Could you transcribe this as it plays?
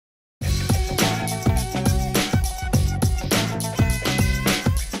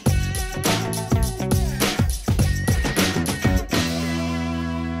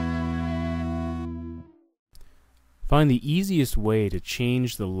Find the easiest way to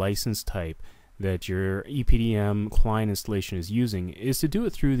change the license type that your EPDM client installation is using is to do it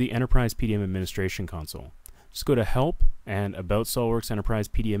through the Enterprise PDM Administration console. Just go to Help and About SOLIDWORKS Enterprise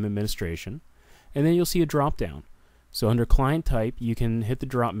PDM Administration, and then you'll see a drop down. So under Client Type, you can hit the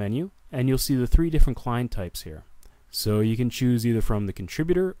drop menu, and you'll see the 3 different client types here. So you can choose either from the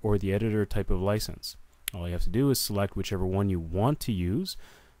contributor or the editor type of license. All you have to do is select whichever one you want to use.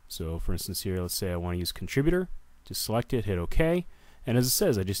 So for instance here, let's say I want to use contributor. Just select it, hit OK, and as it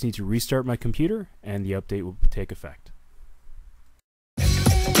says, I just need to restart my computer and the update will take effect.